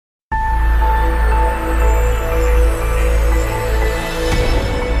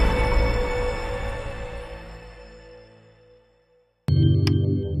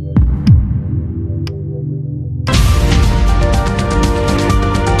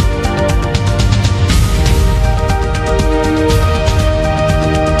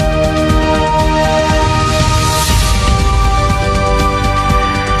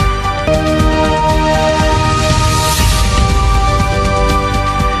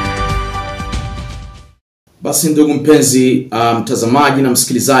Basi ndugu mpenzi mtazamaji na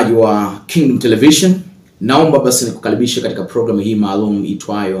msikilizaji wa Kingdom Television, naomba basi nikukaribishe katika programu hii maalum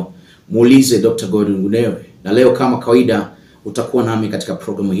itwayo MUULIZE Dr. Gunewe. Na leo kama kawaida utakuwa nami katika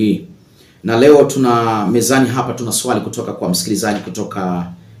programu hii. Na leo tuna mezani hapa tuna swali kutoka kwa msikilizaji kutoka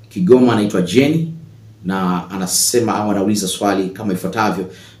Kigoma anaitwa Jenny, na anasema au anauliza swali kama ifuatavyo: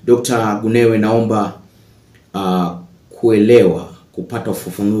 Dr. Gunewe, naomba kuelewa, kupata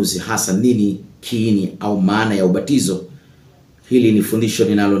ufafanuzi hasa nini kiini au maana ya ubatizo. Hili ni fundisho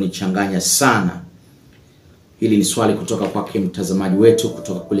linalonichanganya sana. Hili ni swali kutoka kwake mtazamaji wetu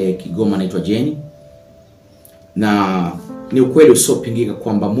kutoka kule Kigoma anaitwa Jenny. Na ni ukweli usiopingika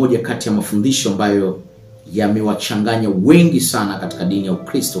kwamba moja kati ya mafundisho ambayo yamewachanganya wengi sana katika dini ya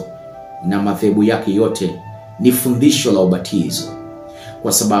Ukristo na madhehebu yake yote ni fundisho la ubatizo.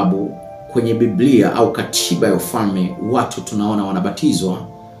 Kwa sababu kwenye Biblia au katiba ya ufalme watu tunaona wanabatizwa,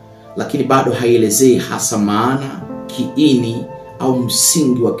 lakini bado haielezei hasa maana, kiini au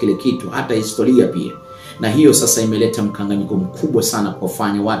msingi wa kile kitu, hata historia pia. Na hiyo sasa imeleta mkanganyiko mkubwa sana kwa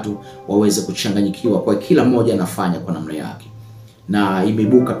kufanya watu waweze kuchanganyikiwa, kwa kila mmoja anafanya kwa namna yake. Na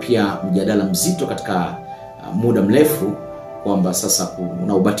imeibuka pia mjadala mzito katika muda mrefu kwamba sasa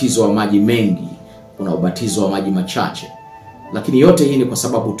kuna ubatizo wa maji mengi, kuna ubatizo wa maji machache. Lakini yote hii ni kwa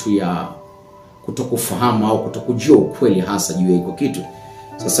sababu tu ya kutokufahamu au kutokujua ukweli hasa juu ya hiko kitu.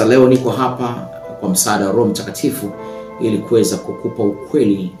 Sasa leo niko hapa kwa msaada wa Roho Mtakatifu ili kuweza kukupa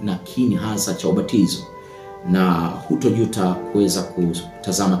ukweli na kiini hasa cha ubatizo, na hutojuta kuweza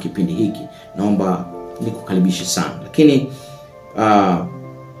kutazama kipindi hiki. Naomba nikukaribishe sana. Lakini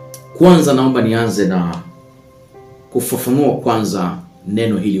kwanza naomba nianze na kufafanua kwanza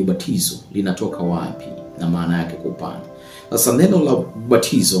neno hili ubatizo linatoka wapi na maana yake kwa upana. Sasa neno la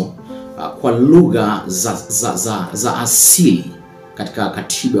ubatizo kwa lugha za asili katika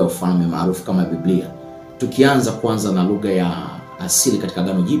katiba ya ufalme maarufu kama Biblia. Tukianza kwanza na lugha ya asili katika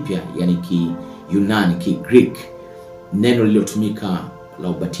Agano Jipya, yani Kiyunani, Kigreek, neno lililotumika la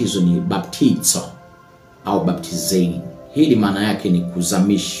ubatizo ni baptizo au baptizeni. Hili maana yake ni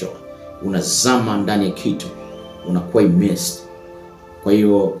kuzamishwa. Unazama ndani ya kitu, unakuwa immersed. Kwa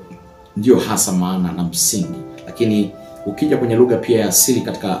hiyo ndio hasa maana na msingi. Lakini ukija kwenye lugha pia ya asili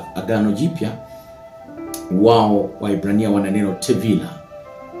katika Agano Jipya, wao Waebrania wana neno tevila.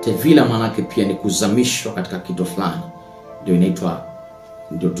 Tevila maana yake pia ni kuzamishwa katika kitu fulani.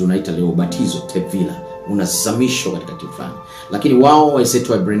 Ndio tunaita leo ubatizo, tevila. Unazamishwa katika kitu fulani. Lakini wao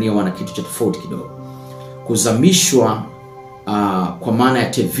Waebrania wana kitu cha tofauti kidogo. Kuzamishwa kwa maana ya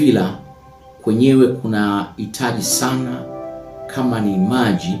tevila kwenyewe kuna hitaji sana, kama ni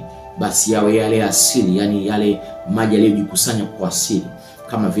maji basi yawe yale asili, yani yale maji yaliyojikusanya kwa asili,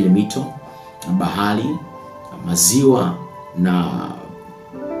 kama vile mito, bahari, maziwa na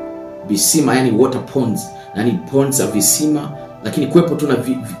visima, yani water ponds, yani ponds za visima. Lakini kwepo tuna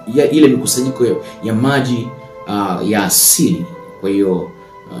ile mikusanyiko ya maji ya asili. Kwa hiyo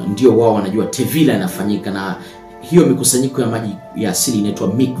ndio wao wanajua tevila inafanyika, na hiyo mikusanyiko ya maji ya asili inaitwa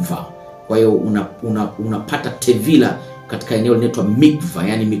mikva. Kwa hiyo unapata tevila katika eneo linaloitwa mikva,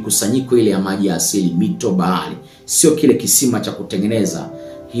 yani mikusanyiko ile ya maji ya asili, mito, bahari. Sio kile kisima cha kutengeneza,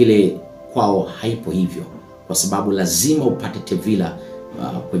 ile kwao haipo hivyo, kwa sababu lazima upate tevila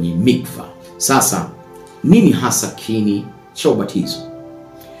kwenye mikva. Sasa nini hasa kiini cha ubatizo?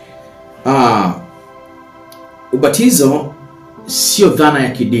 Ubatizo sio dhana ya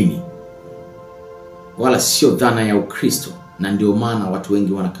kidini wala sio dhana ya Ukristo, na ndio maana watu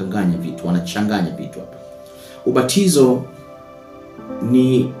wengi wanachanganya vitu hapa. Ubatizo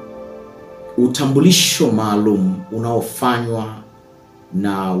ni utambulisho maalum unaofanywa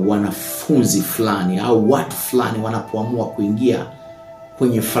na wanafunzi fulani au watu fulani wanapoamua kuingia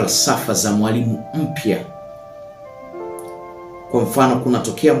kwenye falsafa za mwalimu mpya. Kwa mfano,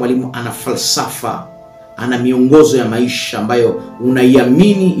 kunatokea mwalimu ana falsafa, ana miongozo ya maisha ambayo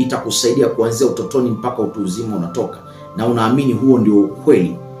unaiamini itakusaidia kuanzia utotoni mpaka utu uzima unatoka, na unaamini huo ndio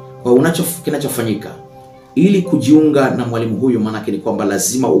ukweli. Kwa kinachofanyika ili kujiunga na mwalimu huyo, maana ni kwamba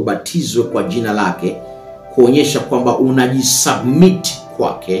lazima ubatizwe kwa jina lake, kuonyesha kwamba unajisubmit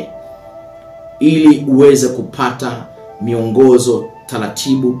kwake, ili uweze kupata miongozo,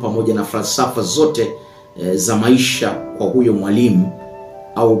 taratibu pamoja na falsafa zote za maisha kwa huyo mwalimu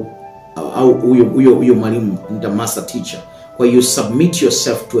au huyo mwalimu the master teacher. Kwa hiyo submit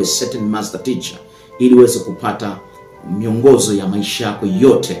yourself to a certain master teacher ili uweze kupata miongozo ya maisha yako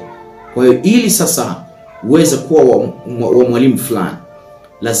yote. Kwa hiyo ili sasa uweze kuwa wa mwalimu fulani,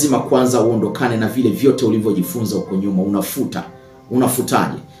 lazima kwanza uondokane na vile vyote ulivyojifunza huko nyuma.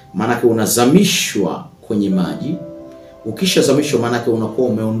 Unafutaje? Maana unazamishwa kwenye maji, Ukishazamishwa maana yake unakuwa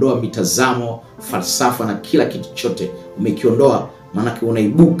umeondoa mitazamo, falsafa na kila kitu chote umekiondoa, maana yake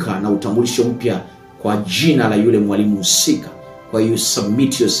unaibuka na utambulisho mpya kwa jina la yule mwalimu husika. Kwa hiyo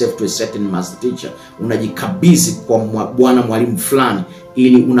submit yourself to a certain master teacher, unajikabidhi kwa bwana mwalimu fulani,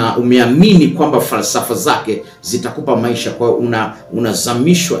 ili umeamini kwamba falsafa zake zitakupa maisha. Kwa hiyo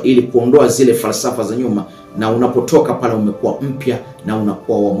unazamishwa ili kuondoa zile falsafa za nyuma, na unapotoka pale umekuwa mpya na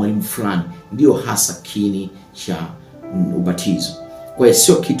unakuwa wa mwalimu fulani. Ndio hasa kiini cha ubatizo. Kwa hiyo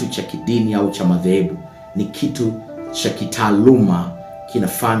sio kitu cha kidini au cha madhehebu, ni kitu cha kitaaluma,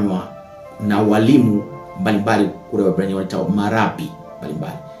 kinafanywa na walimu mbalimbali kule Waebrania wanaita marabi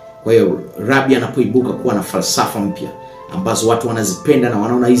mbalimbali. Kwa hiyo rabi anapoibuka kuwa na falsafa mpya ambazo watu wanazipenda na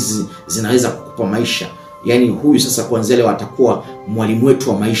wanaona hizi zinaweza kukupa maisha, yani huyu sasa kuanzia leo atakuwa mwalimu wetu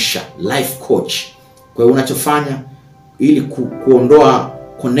wa maisha, life coach. Kwa hiyo unachofanya ili kuondoa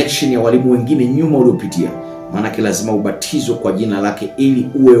connection ya walimu wengine nyuma uliopitia, maana lazima ubatizwe kwa jina lake ili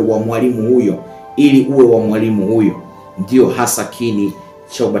uwe wa mwalimu huyo, ndio hasa kiini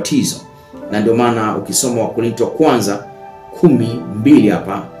cha ubatizo. Na ndio maana ukisoma Wakorintho wa kwanza 10:2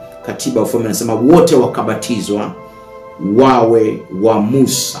 hapa katiba ya ufalme inasema wote wakabatizwa wawe wa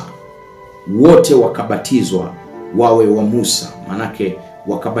Musa. Wote wakabatizwa wawe wa Musa. Manake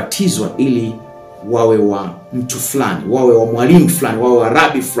wakabatizwa ili wawe wa mtu fulani, wawe wa mwalimu fulani, wawe wa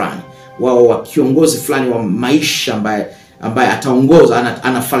rabi fulani, wawe wa kiongozi fulani wa maisha ambaye ataongoza,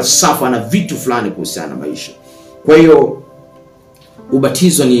 ana falsafa, ana vitu fulani kuhusiana na maisha. Kwa hiyo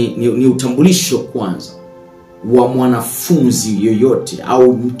ubatizo ni utambulisho kwanza wa mwanafunzi yoyote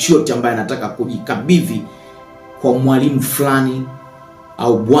au mtu yote ambaye anataka kujikabidhi kwa mwalimu fulani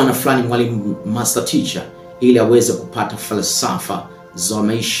au bwana fulani, mwalimu, master teacher, ili aweze kupata falsafa za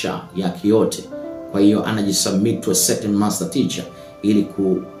maisha yake yote. Kwa hiyo anajisubmit to a certain master teacher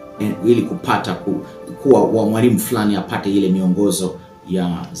ili kupata kuwa wa mwalimu fulani, apate ile miongozo ya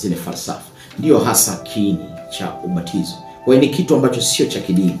zile falsafa. Ndio hasa kiini cha ubatizo. Kwa hiyo ni kitu ambacho sio cha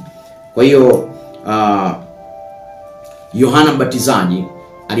kidini. Kwa hiyo Yohana Mbatizaji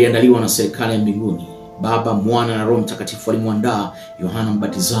aliandaliwa na serikali ya mbinguni. Baba, Mwana na Roho Mtakatifu walimwandaa Yohana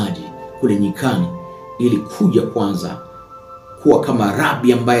Mbatizaji kule nyikani ili kuja kwanza kuwa kama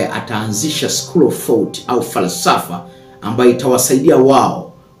rabi ambaye ataanzisha school of thought au falsafa ambayo itawasaidia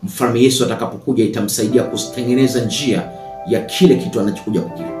wao. Mfalme Yesu atakapokuja itamsaidia kutengeneza njia ya kile kitu anachokuja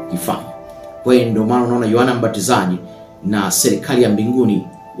kukifanya. Kwa hiyo ndio maana unaona Yohana Mbatizaji na serikali ya mbinguni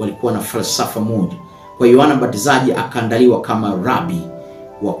walikuwa na falsafa moja. Kwa hiyo Yohana Mbatizaji akaandaliwa kama rabi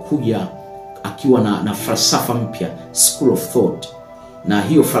wa kuja akiwa na falsafa mpya, school of thought. Na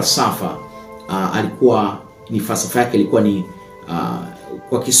hiyo falsafa falsafa yake ilikuwa ni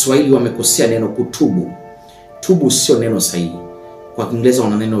kwa Kiswahili wamekosea neno kutubu. Tubu sio neno sahihi. Kwa Kiingereza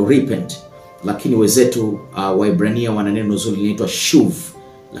wana neno repent, lakini wenzetu Waebrania wana neno zuri linaitwa shuv,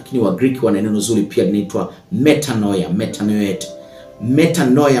 lakini wa Greek wana neno zuri pia linaitwa metanoia.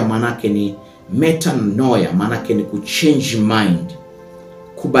 Metanoia manake ni kuchange mind,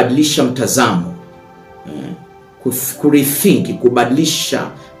 kubadilisha mtazamo, kurethink, kubadilisha,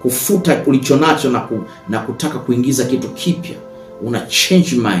 kufuta ulichonacho na kutaka kuingiza kitu kipya. Una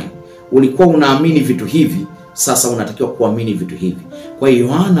change mind. Ulikuwa unaamini vitu hivi, sasa unatakiwa kuamini vitu hivi. Kwa hiyo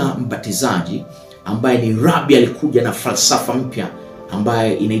Yohana Mbatizaji ambaye ni rabi alikuja na falsafa mpya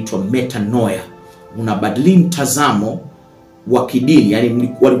ambaye inaitwa metanoia. Unabadili mtazamo wa kidini. Yani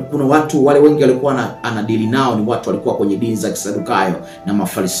kuna watu wale wengi walikuwa anadili nao ni watu walikuwa kwenye dini za Kisadukayo na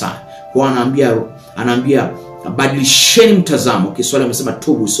Mafarisayo. Kwa anaambia badilisheni mtazamo. Kiswahili amesema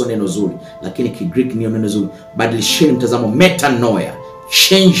tubu sio neno zuri, lakini Kigreek ni neno zuri. Badilisheni mtazamo, metanoia,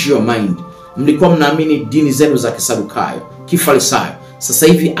 change your mind. Mlikuwa mnaamini dini zenu za Kisadukayo, Kifarisayo. Sasa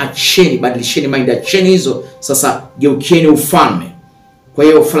hivi acheni, badilisheni mind, acheni hizo. Sasa geukieni ufalme. Kwa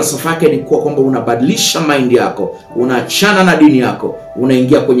hiyo falsafa yake ni kuwa kwamba unabadilisha mind yako, unaachana na dini yako,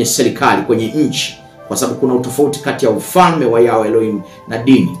 unaingia kwenye serikali, kwenye nchi. Kwa sababu kuna utofauti kati ya ufalme wa Yahweh Elohim na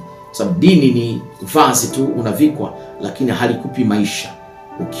dini. Sababu dini ni vazi tu unavikwa, lakini halikupi maisha.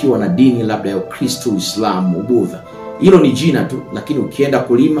 Ukiwa na dini labda ya Ukristo, Uislamu, Ubudha, hilo ni jina tu, lakini ukienda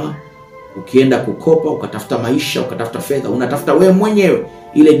kulima, ukienda kukopa, ukatafuta maisha, ukatafuta fedha, unatafuta wewe mwenyewe.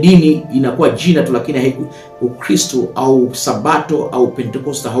 Ile dini inakuwa jina tu, lakini Ukristo au Sabato au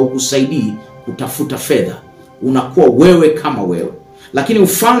Pentekoste haukusaidii kutafuta fedha. Unakuwa wewe kama wewe. Lakini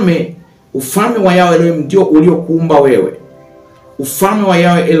ufalme wa Yahweh Elohim ndio uliokuumba wewe. Ufalme wa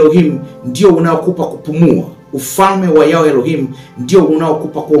Yahweh Elohim ndio unaokupa kupumua. Ufalme wa Yahweh Elohim ndio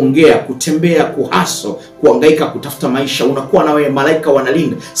unaokupa kuongea, kutembea, kuhaso, kuhangaika, kutafuta maisha. Unakuwa na wewe, malaika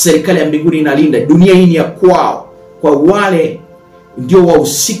wanalinda, serikali ya mbinguni inalinda. Dunia hii ni ya kwao. Kwa wale ndio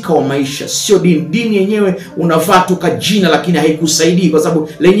wahusika wa maisha, sio dini. Dini yenyewe unavaa tu jina lakini haikusaidii, kwa sababu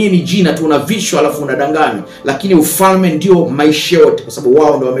lenyewe ni jina tu, unavishwa alafu unadanganywa. Lakini ufalme ndio maisha yote, kwa sababu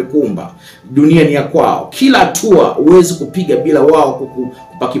wao ndio wamekuumba. Dunia ni ya kwao. Kila hatua huwezi kupiga bila wao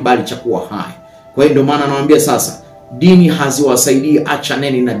kukupa kibali cha kuwa hai. Kwa hiyo ndio maana nawaambia sasa, dini haziwasaidii.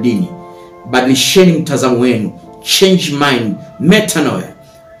 Achaneni na dini, badilisheni mtazamo wenu, change mind, metanoia.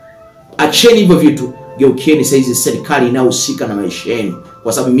 Acheni hivyo vitu, geukieni saizi serikali inayohusika na maisha yenu,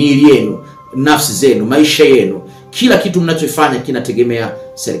 kwa sababu miili yenu, nafsi zenu, maisha yenu, kila kitu mnachofanya kinategemea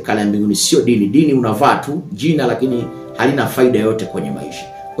serikali ya mbinguni, sio dini. Dini unavaa tu jina lakini halina faida yote kwenye maisha.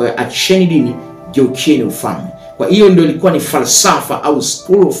 Kwa hiyo acheni dini, geukieni ufalme. Kwa hiyo ndio ilikuwa ni falsafa au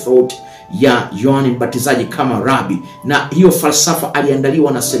school of thought ya Yohana Mbatizaji kama rabi, na hiyo falsafa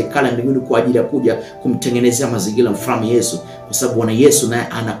aliandaliwa na serikali ya mbinguni kwa ajili ya kuja kumtengenezea mazingira mfalme Yesu, kwa sababu Bwana Yesu naye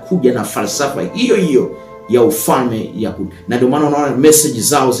anakuja na falsafa hiyo hiyo ya ufalme ya kuja. Na ndio maana unaona message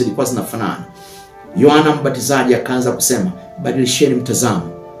zao zilikuwa zinafanana. Yohana Mbatizaji akaanza kusema, badilisheni mtazamo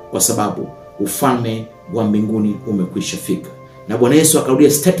kwa sababu ufalme wa mbinguni umekwisha fika. Na Bwana Yesu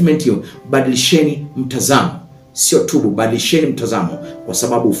akarudia statement hiyo, badilisheni mtazamo. Sio tubu, badilisheni mtazamo kwa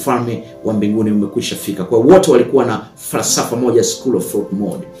sababu ufalme wa mbinguni umekwisha fika. Kwa wote walikuwa na falsafa moja, school of thought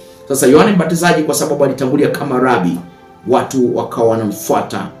mode. Sasa Yohana Mbatizaji kwa sababu alitangulia kama rabi, watu wakawa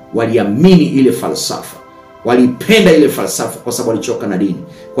wanamfuata, waliamini ile falsafa, walipenda ile falsafa kwa sababu walichoka na dini.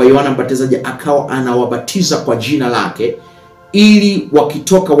 Kwa Yohana Mbatizaji akawa anawabatiza kwa jina lake, ili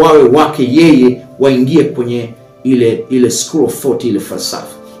wakitoka wawe wake yeye, waingie kwenye ile school of thought, ile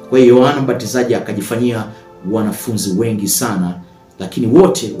falsafa. Kwa hiyo Yohana Mbatizaji akajifanyia wanafunzi wengi sana, lakini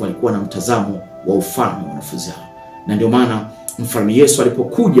wote walikuwa na mtazamo wa ufalme wanafunzi hao. Na ndio maana mfalme Yesu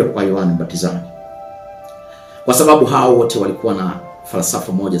alipokuja kwa Yohana Mbatizaji, kwa sababu hao wote walikuwa na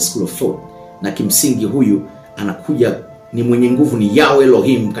falsafa moja, school of thought, na kimsingi huyu anakuja ni mwenye nguvu, ni Yahweh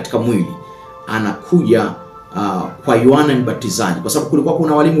Elohim katika mwili, anakuja kwa Yohana Mbatizaji, kwa sababu kulikuwa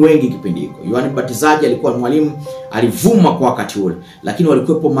kuna walimu wengi kipindi hiko. Yohana Mbatizaji alikuwa mwalimu, alivuma kwa wakati ule, lakini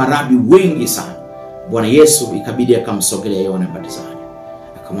walikuwepo marabi wengi sana. Bwana Yesu ikabidi akamsogelea Yohana Mbatizaji,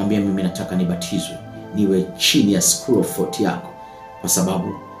 akamwambia, mimi nataka nibatizwe, niwe chini ya school of thought yako, kwa sababu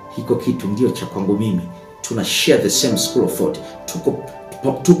hiko kitu ndio cha kwangu mimi. Tuna share the same school of thought.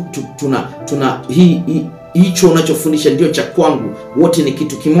 Hicho unachofundisha ndio cha kwangu, wote ni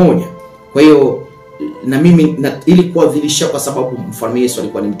kitu kimoja. Kwa hiyo na mimi ili kuadhirisha, kwa sababu mfalme Yesu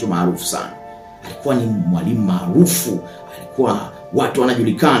alikuwa ni mtu maarufu sana, alikuwa ni mwalimu maarufu, alikuwa watu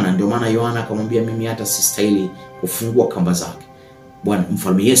wanajulikana. Ndio maana Yohana akamwambia, mimi hata sistahili kufungua kamba zake. Bwana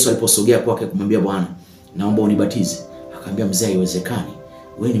mfalme Yesu aliposogea kwake kumwambia, Bwana naomba unibatize, akamwambia, mzee, haiwezekani,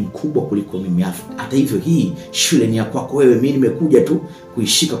 wewe ni mkubwa kuliko mimi, hata hivyo hii shule ni ya kwako wewe, mimi nimekuja tu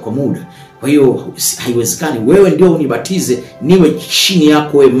kuishika kwa muda. Kwa hiyo haiwezekani, wewe ndio unibatize, niwe chini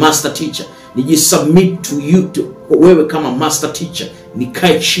yako wewe, master teacher, nijisubmit to you, wewe kama master teacher,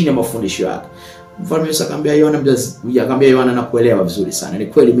 nikae chini ya mafundisho yako. Mfalme Yesu akamwambia Yohana, nakuelewa vizuri sana, ni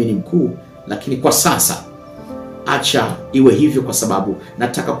kweli mimi ni mkuu, lakini kwa sasa acha iwe hivyo, kwa sababu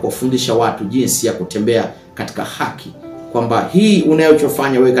nataka kuwafundisha watu jinsi ya kutembea katika haki, kwamba hii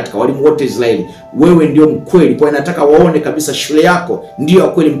unayofanya wewe katika walimu wote Israeli, wewe ndio mkweli. Kwa hiyo nataka waone kabisa shule yako ndio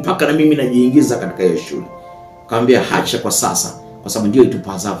kweli, mpaka na mimi najiingiza katika hiyo shule. Akamwambia, acha kwa sasa, kwa sababu ndio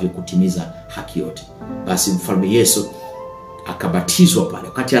itupasavyo kutimiza haki yote. Basi mfalme Yesu akabatizwa pale.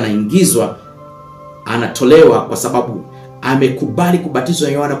 Wakati anaingizwa, anatolewa kwa sababu amekubali kubatizwa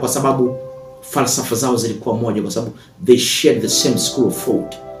na Yohana, kwa sababu falsafa zao zilikuwa moja, kwa sababu they shared the same school of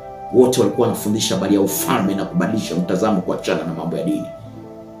thought. Wote walikuwa wanafundisha habari ya ufalme na kubadilisha mtazamo, kuachana na mambo ya dini.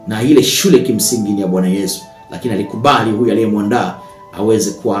 Na ile shule kimsingi ni ya Bwana Yesu, lakini alikubali huyu aliyemwandaa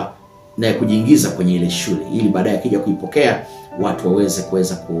aweze kuwa naye kujiingiza kwenye ile shule, ili baadaye akija kuipokea watu waweze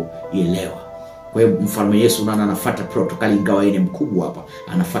kuweza kuielewa. Kwa hiyo mfalme Yesu unaona anafuata protokali, ingawa yeye ni mkubwa hapa,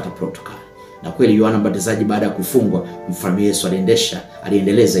 anafuata protokali. Na kweli Yohana Mbatizaji baada ya kufungwa, mfalme Yesu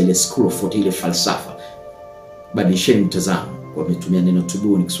aliendeleza ile school of thought, ile falsafa, badilisheni mtazamo. Kwa kutumia neno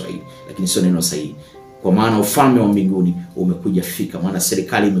tubu ni Kiswahili, lakini sio neno sahihi, kwa maana ufalme wa mbinguni umekuja fika, maana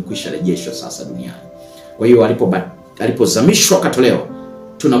serikali imekwisha rejeshwa sasa duniani. Kwa hiyo alipozamishwa akatolewa,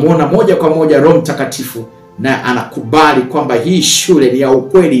 tunamuona moja kwa moja Roho Mtakatifu na anakubali kwamba hii shule ni ya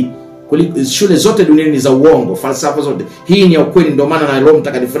ukweli, kuliko shule zote duniani ni za uongo, falsafa zote. Hii ni ya ukweli, ndio maana na Roho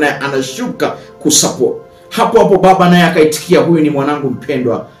Mtakatifu naye anashuka kusupport. Hapo Baba naye akaitikia, huyu ni mwanangu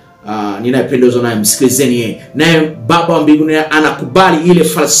mpendwa, ninayependezwa naye, msikilizeni yeye. Naye Baba wa mbinguni anakubali ile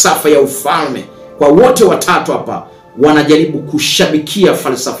falsafa ya ufalme. Kwa wote watatu hapa wanajaribu kushabikia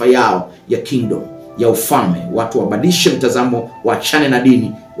falsafa yao ya kingdom, ya ufalme. Watu wabadilishe mtazamo, waachane na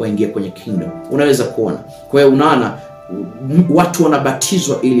dini, waingie kwenye kingdom. Unaweza kuona. Kwa hiyo unaona watu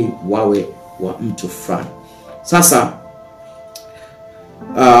wanabatizwa ili wawe wa mtu fulani. Sasa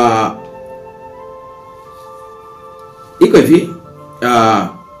iko hivi,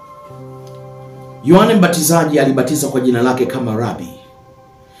 Yohana Mbatizaji alibatiza kwa jina lake kama rabi,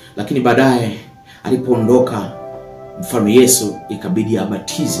 lakini baadaye alipoondoka mfalme Yesu ikabidi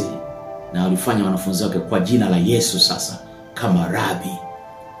abatize, na walifanya wanafunzi wake kwa jina la Yesu sasa kama rabi,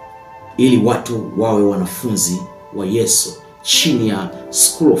 ili watu wawe wanafunzi wa Yesu chini ya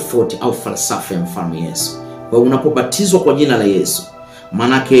school of thought au falsafa ya mfalme Yesu. Kwa hiyo unapobatizwa kwa jina la Yesu,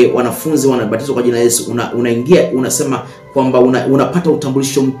 manake wanafunzi wanabatizwa kwa jina la Yesu, unaingia unasema kwamba unapata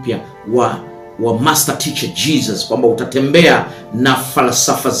utambulisho mpya wa master teacher Jesus, kwamba utatembea na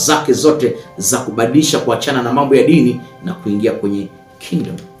falsafa zake zote za kubadilisha, kuachana na mambo ya dini na kuingia kwenye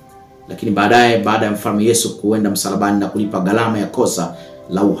kingdom. Lakini baadaye, baada ya mfalme Yesu kuenda msalabani na kulipa gharama ya kosa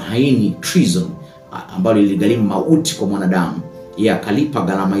la uhaini, treason, ambalo liligharimu mauti kwa mwanadamu, yeye akalipa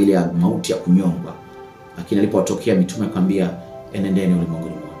gharama ile ya mauti ya kunyongwa. Lakini alipotokea mitume akamwambia, enendeni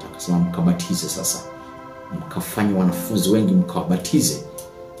ulimwenguni mwote, akasema mkabatize sasa, mkafanye wanafunzi wengi, mkawabatize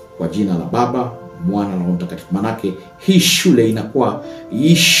kwa jina la Baba, Mwana na Roho Mtakatifu. Manake hii shule inakuwa,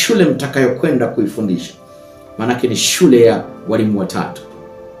 hii shule mtakayokwenda kuifundisha, manake ni shule ya walimu watatu.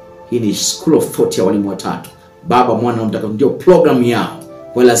 Hii ni school of thought ya walimu watatu, Baba, Mwana na Roho Mtakatifu, ndio program yao.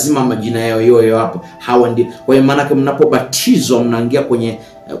 Kwa lazima majina yao yoyo hapo. Hawa ndio. Kwa hiyo manake mnapobatizwa mnaingia kwenye,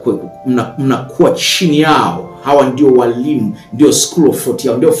 mnakuwa chini yao. Hawa ndio walimu, ndio school of thought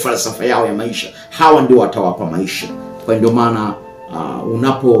yao, ndio falsafa yao ya maisha. Hawa ndio watawapa maisha. Kwa ndio maana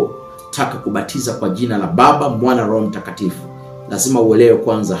unapotaka kubatiza kwa jina la Baba, Mwana na Roho Mtakatifu, lazima uelewe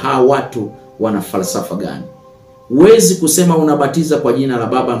kwanza hawa watu wana falsafa gani. Huwezi kusema unabatiza kwa jina la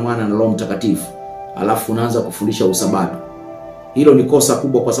Baba, Mwana na Roho Mtakatifu alafu unaanza kufundisha usabato. Hilo ni kosa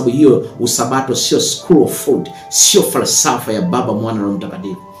kubwa, kwa sababu hiyo usabato sio school of thought, sio falsafa ya Baba, Mwana na Roho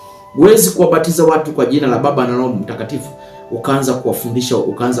Mtakatifu. Huwezi kuwabatiza watu kwa jina la Baba na Roho Mtakatifu ukaanza kuwafundisha,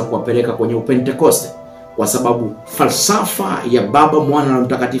 ukaanza kuwapeleka kwenye Upentekoste, kwa sababu falsafa ya Baba, Mwana na Roho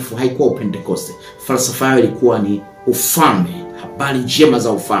Mtakatifu haikuwa Upentekoste. Falsafa yao ilikuwa ni ufalme, habari njema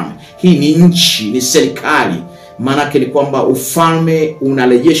za ufalme. Hii ni nchi, ni serikali. Maana ni kwamba ufalme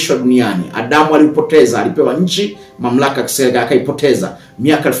unarejeshwa duniani. Adamu alipoteza, alipewa nchi, mamlaka, akaipoteza.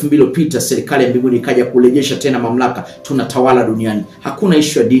 Miaka 2000 iliyopita serikali ya mbinguni ikaja kurejesha tena mamlaka, tunatawala duniani. Hakuna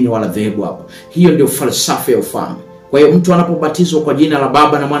issue ya dini wala dhehebu hapo. Hiyo ndio falsafa ya ufalme. Kwa hiyo mtu anapobatizwa kwa jina la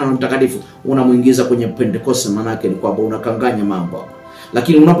Baba na Mwana na Mtakatifu, unamuingiza kwenye Pentecost, maana yake ni kwamba unakanganya mambo hapo.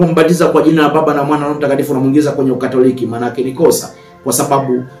 Lakini unapombatiza kwa jina la Baba na Mwana na Mtakatifu, unamuingiza kwenye Ukatoliki, maana yake ni kosa, kwa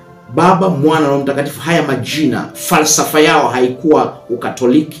sababu Baba, Mwana na Mtakatifu, haya majina falsafa yao haikuwa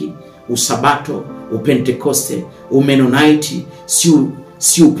Ukatoliki, Usabato, Upentekoste, Umenonite,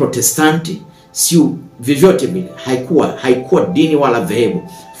 sio Protestanti, sio vyovyote vile. Haikuwa dini wala dhehebu.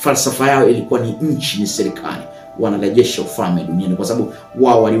 Falsafa yao ilikuwa ni nchi, ni serikali, wanarejesha ufalme duniani, kwa sababu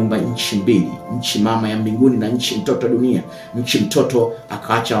wao waliumba nchi mbili, nchi mama ya mbinguni na nchi mtoto dunia. Nchi mtoto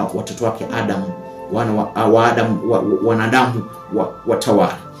akaacha watoto wake Adam, wanadamu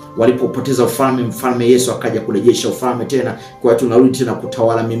watawala. Walipopoteza ufalme, mfalme Yesu akaja kurejesha ufalme tena. Kwa hiyo tunarudi tena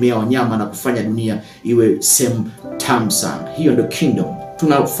kutawala mimea, wanyama, na kufanya dunia iwe same tamu sana. Hiyo ndio kingdom.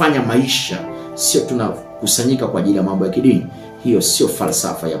 Tunafanya maisha, sio tunakusanyika kwa ajili ya mambo ya kidini. Hiyo sio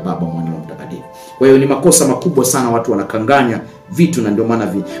falsafa ya Baba, Mwana na Mtakatifu. Kwa hiyo ni makosa makubwa sana, watu wanakanganya vitu, na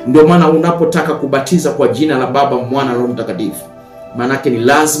ndio maana unapotaka kubatiza kwa jina la Baba, Mwana na Roho Mtakatifu, maana yake ni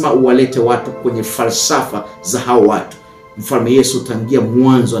lazima uwalete watu kwenye falsafa za hao watu. Mfalme Yesu tangia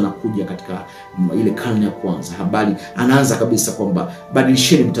mwanzo anakuja katika ile karne ya kwanza, habari anaanza kabisa kwamba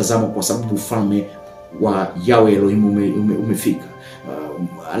badilisheni mtazamo, kwa sababu ufalme wa Yahweh Elohim umefika.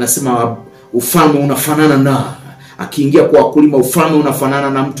 Anasema ufalme unafanana na, akiingia kwa wakulima, ufalme unafanana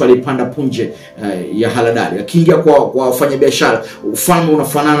na mtu aliyepanda punje ya haradali. Akiingia kwa wafanyabiashara, ufalme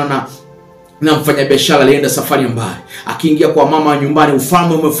unafanana na mfanyabiashara alienda safari mbali. Akiingia kwa mama wa nyumbani,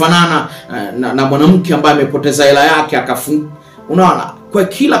 ufalme umefanana na mwanamke ambaye amepoteza hela yake akafunga. Unaona, kwa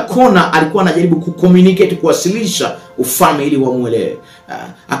kila kona alikuwa anajaribu kucommunicate, kuwasilisha ufalme ili wamuelewe.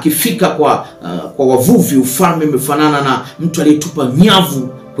 Akifika kwa wavuvi, ufalme umefanana na mtu aliyetupa nyavu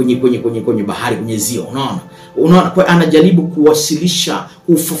kwenye bahari, kwenye ziwa. Unaona, kwa anajaribu kuwasilisha,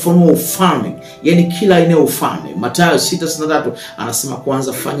 ufafanua ufalme, yani kila eneo ufalme. Mathayo 6:63 anasema,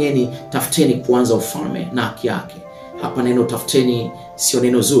 kwanza tafuteni kwanza ufalme na haki yake, Hapa neno tafuteni sio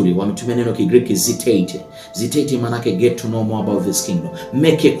neno zuri, wametumia neno Kigiriki zitate. Zitate maana yake get to know more about this kingdom.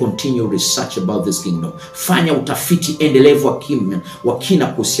 Make a continual research about this kingdom. Fanya utafiti endelevu wa kina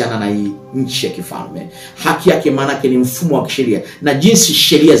kuhusiana na hii nchi ya kifalme. Haki yake maana yake ni mfumo wa kisheria na jinsi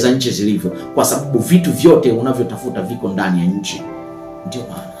sheria za nchi zilivyo, kwa sababu vitu vyote unavyotafuta viko ndani ya nchi. Ndio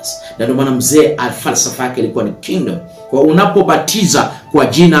maana. Na ndio maana mzee falsafa yake ilikuwa ni kingdom. Kwa unapobatiza kwa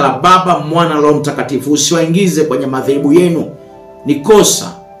jina la Baba, Mwana na Roho Mtakatifu, usiwaingize kwenye madhehebu yenu. Ni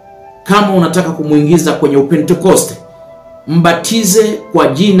kosa. Kama unataka kumuingiza kwenye Upentekoste, mbatize kwa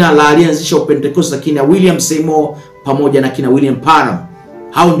jina la alianzisha Upentekoste, kina William Seymour pamoja na kina William Parham.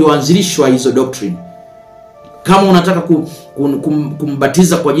 Hao ndio waanzilishi wa hizo doctrine. Kama unataka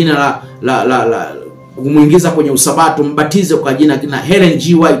kumbatiza kwa jina la kumuingiza kwenye usabato, mbatize kwa jina kina Helen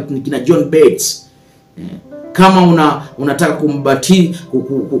G. White, kina John Bates. Kama unataka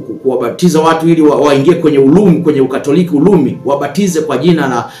kuwabatiza watu ili waingie kwenye ulumi, kwenye ukatoliki ulumi, wabatize kwa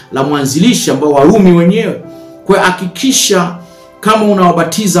jina la mwanzilishi ambao Warumi wenyewe. Kwa hakikisha kama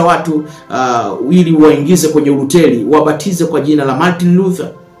unawabatiza watu ili waingize kwenye Uluteri, wabatize kwa jina la Martin Luther.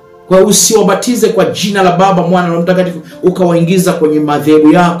 Kwa usiwabatize kwa jina la Baba, Mwana na Roho Mtakatifu ukawaingiza kwenye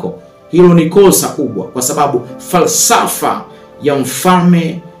madhehebu yako. Hilo ni kosa kubwa, kwa sababu falsafa ya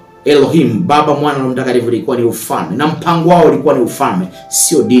mfalme Elohim, Baba, Mwana na Roho Mtakatifu ilikuwa ni ufalme, na mpango wao ulikuwa ni ufalme,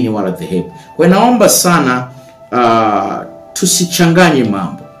 sio dini wala dhehebu. Kwa hiyo naomba sana tusichanganye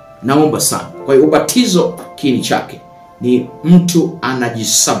mambo. Naomba sana. Kwa hiyo ubatizo kiini chake ni mtu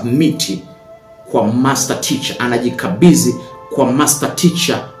anajisubmit kwa master teacher, anajikabidhi kwa master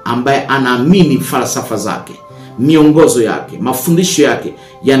teacher ambaye anaamini falsafa zake, miongozo yake, mafundisho yake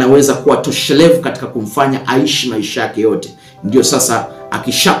yanaweza kuwa toshelevu katika kumfanya aishi maisha yake yote. Ndio sasa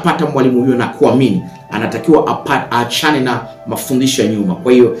akishapata mwalimu huyo na kuamini, anatakiwa aachane na mafundisho ya nyuma.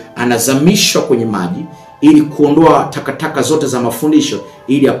 Kwa hiyo anazamishwa kwenye maji ili kuondoa takataka zote za mafundisho,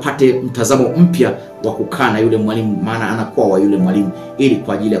 ili apate mtazamo mpya wa kukaa na yule mwalimu, maana anakuwa wa yule mwalimu, ili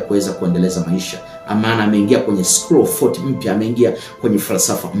kwa ajili ya kuweza kuendeleza maisha. Maana ameingia kwenye school of thought mpya, ameingia kwenye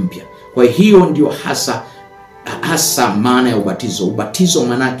falsafa mpya. Kwa hiyo ndio hasa maana ya ubatizo. Ubatizo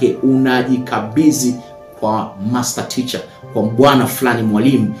manake unajikabidhi kwa master teacher, kwa bwana fulani,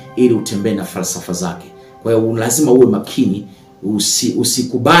 mwalimu, ili utembee na falsafa zake. Kwa hiyo lazima uwe makini.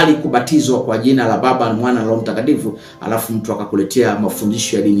 Usikubali kubatizwa kwa jina la Baba, Mwana na Roho Mtakatifu alafu mtu akakuletea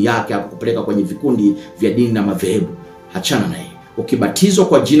mafundisho ya dini yake akakupeleka kwenye vikundi vya dini na madhehebu. Achana naye. Ukibatizwa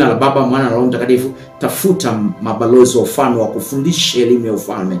kwa jina la Baba, Mwana na Roho Mtakatifu, tafuta mabalozi wa ufalme wa kufundisha elimu ya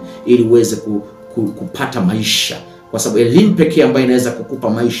ufalme ili uweze kupata maisha, kwa sababu elimu pekee ambayo inaweza kukupa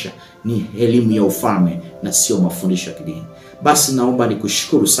maisha ni elimu ya ufalme na sio mafundisho ya kidini. Basi naomba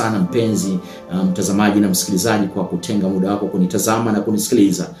nikushukuru sana mpenzi mtazamaji na msikilizaji kwa kutenga muda wako kunitazama na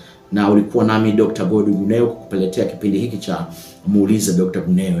kunisikiliza. Na ulikuwa nami Dr. Gunewe kukupeletea kipindi hiki cha Muulize Dr.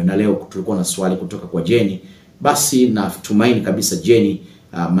 Gunewe, na leo tulikuwa na swali kutoka kwa Jenny. Basi natumaini kabisa Jenny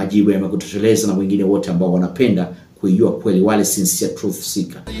majibu yamekutosheleza na wengine wote ambao wanapenda kuijua kweli, wale sincere truth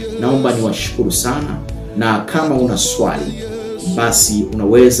seeker. Naomba niwashukuru sana, na kama una swali basi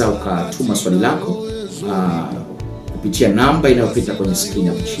unaweza ukatuma swali lako kupitia namba inayopita kwenye screen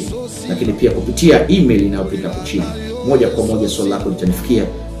hapo chini, lakini pia kupitia email inayopita hapo chini. Moja kwa moja swali lako litanifikia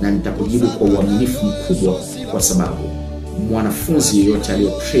na nitakujibu kwa uaminifu mkubwa, kwa sababu mwanafunzi yeyote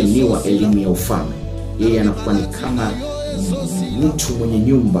aliyetrainiwa elimu ya ufalme, yeye anakuwa ni kama mtu mwenye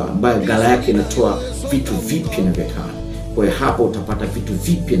nyumba ambaye gala yake inatoa vitu vipya na vya kale. Kwa hiyo hapo utapata vitu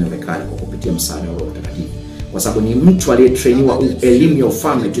vipya na vya kale kwa kupitia msaada wa Roho Mtakatifu, kwa sababu ni mtu aliyetrainiwa elimu ya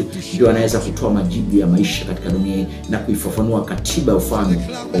ufalme tu ndio anaweza kutoa majibu ya maisha katika dunia na kuifafanua katiba ya ufalme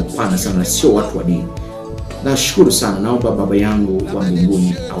kwa upana sana, na sio watu wa dini. Nashukuru sana. Naomba Baba yangu wa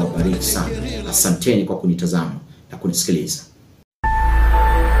mbinguni awabariki sana. Asanteni kwa kunitazama na kunisikiliza.